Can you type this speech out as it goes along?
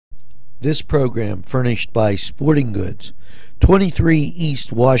This program furnished by Sporting Goods, 23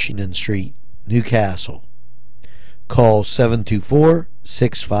 East Washington Street, Newcastle. Call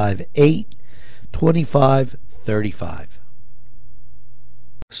 724-658-2535.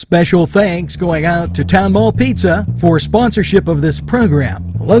 Special thanks going out to Town Mall Pizza for sponsorship of this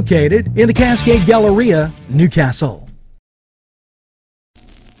program, located in the Cascade Galleria, Newcastle.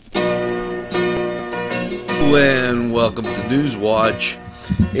 And welcome to NewsWatch.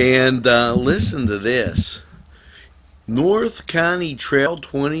 And listen to this. North County Trail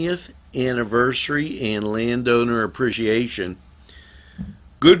 20th Anniversary and Landowner Appreciation.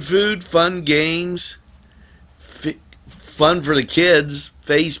 Good food, fun games, fun for the kids,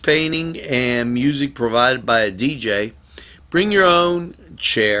 face painting, and music provided by a DJ. Bring your own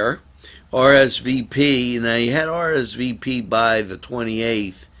chair, RSVP. Now, you had RSVP by the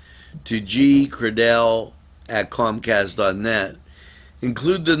 28th to gcredell@comcast.net.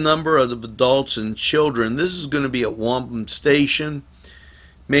 Include the number of adults and children. This is going to be at Wampum Station,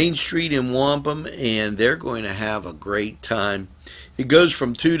 Main Street in Wampum, and they're going to have a great time. It goes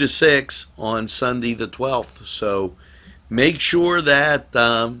from 2 to 6 on Sunday the 12th. So make sure that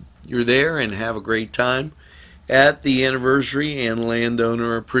you're there and have a great time at the anniversary and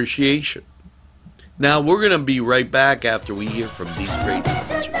landowner appreciation. Now, we're going to be right back after we hear from these great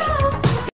sponsors.